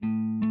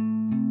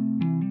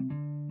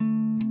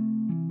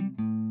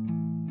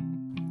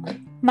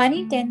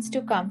Money tends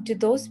to come to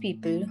those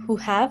people who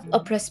have a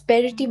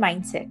prosperity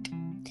mindset.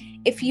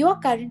 If you are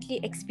currently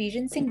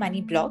experiencing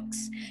money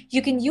blocks,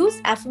 you can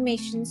use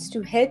affirmations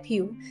to help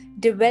you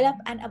develop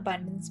an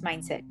abundance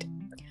mindset.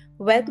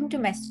 Welcome to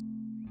Messages.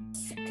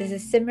 This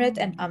is Simrat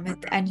and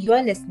Amit, and you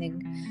are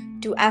listening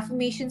to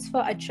Affirmations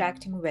for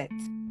Attracting Wealth.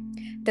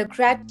 The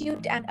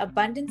gratitude and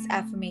abundance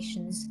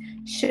affirmations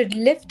should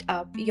lift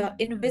up your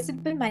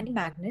invisible money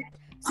magnet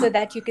so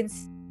that you can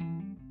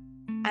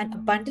an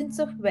abundance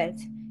of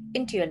wealth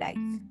into your life.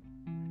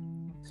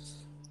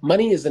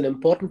 Money is an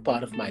important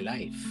part of my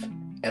life,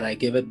 and I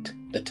give it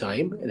the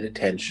time and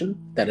attention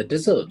that it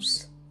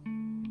deserves.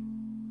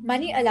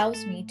 Money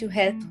allows me to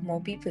help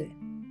more people.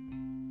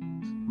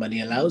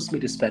 Money allows me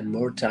to spend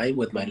more time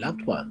with my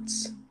loved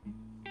ones.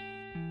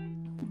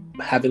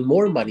 Having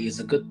more money is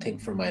a good thing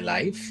for my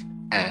life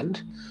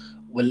and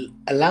will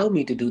allow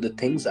me to do the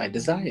things I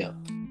desire.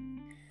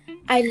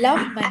 I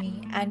love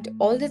money and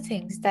all the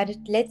things that it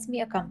lets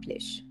me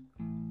accomplish.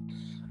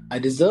 I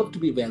deserve to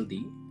be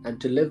wealthy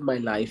and to live my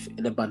life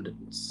in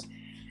abundance.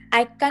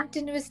 I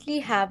continuously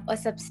have a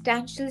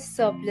substantial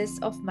surplus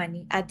of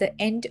money at the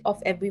end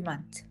of every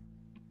month.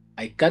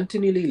 I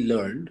continually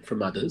learn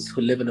from others who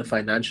live in a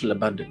financial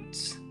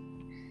abundance.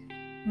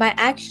 My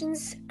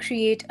actions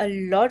create a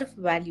lot of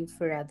value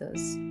for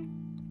others.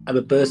 I'm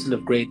a person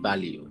of great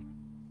value.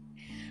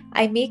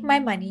 I make my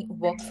money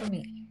work for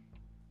me.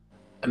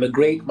 I'm a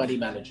great money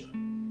manager.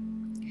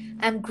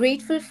 I'm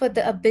grateful for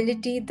the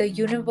ability the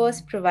universe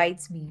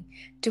provides me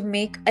to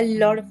make a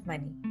lot of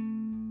money.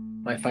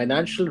 My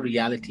financial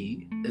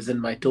reality is in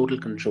my total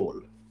control.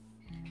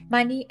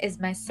 Money is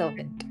my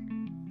servant.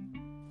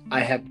 I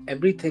have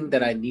everything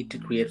that I need to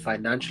create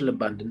financial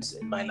abundance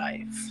in my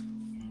life.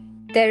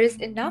 There is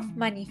enough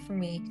money for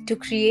me to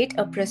create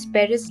a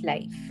prosperous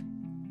life.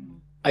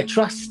 I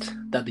trust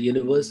that the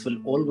universe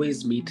will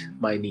always meet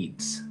my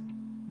needs.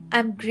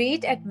 I'm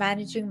great at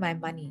managing my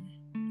money.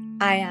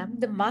 I am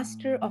the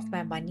master of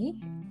my money.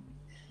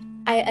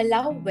 I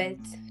allow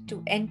wealth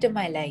to enter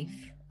my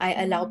life. I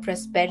allow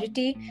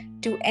prosperity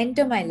to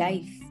enter my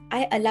life.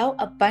 I allow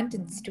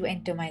abundance to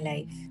enter my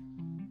life.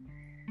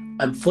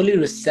 I'm fully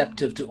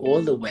receptive to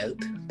all the wealth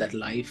that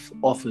life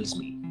offers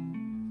me.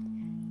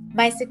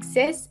 My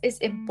success is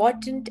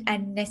important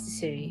and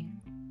necessary.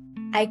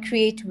 I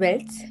create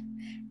wealth,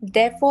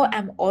 therefore,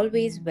 I'm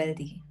always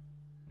wealthy.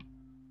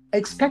 I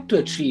expect to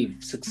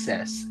achieve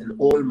success in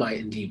all my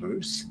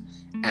endeavors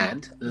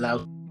and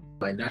allow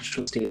my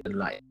natural state in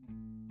life.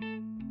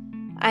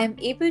 I am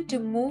able to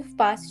move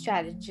past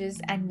challenges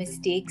and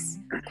mistakes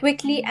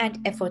quickly and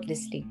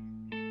effortlessly.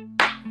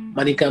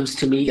 Money comes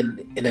to me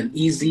in an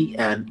easy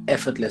and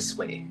effortless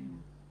way.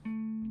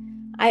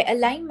 I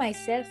align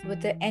myself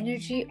with the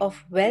energy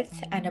of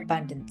wealth and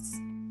abundance.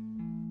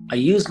 I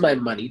use my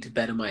money to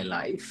better my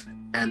life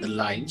and the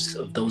lives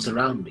of those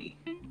around me.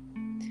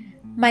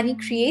 Money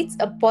creates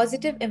a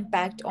positive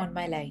impact on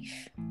my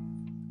life.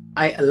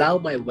 I allow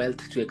my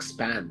wealth to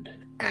expand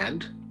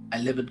and I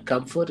live in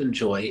comfort and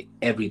joy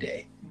every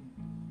day.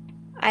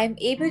 I am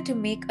able to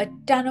make a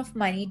ton of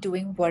money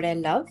doing what I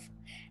love,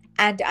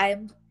 and I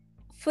am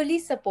fully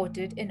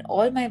supported in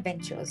all my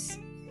ventures.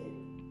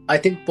 I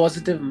think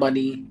positive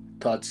money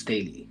thoughts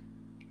daily.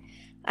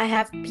 I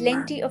have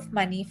plenty of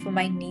money for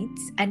my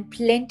needs and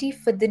plenty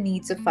for the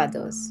needs of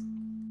others.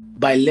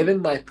 By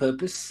living my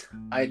purpose,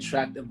 I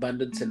attract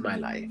abundance in my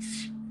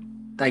life.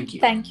 Thank you.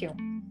 Thank you.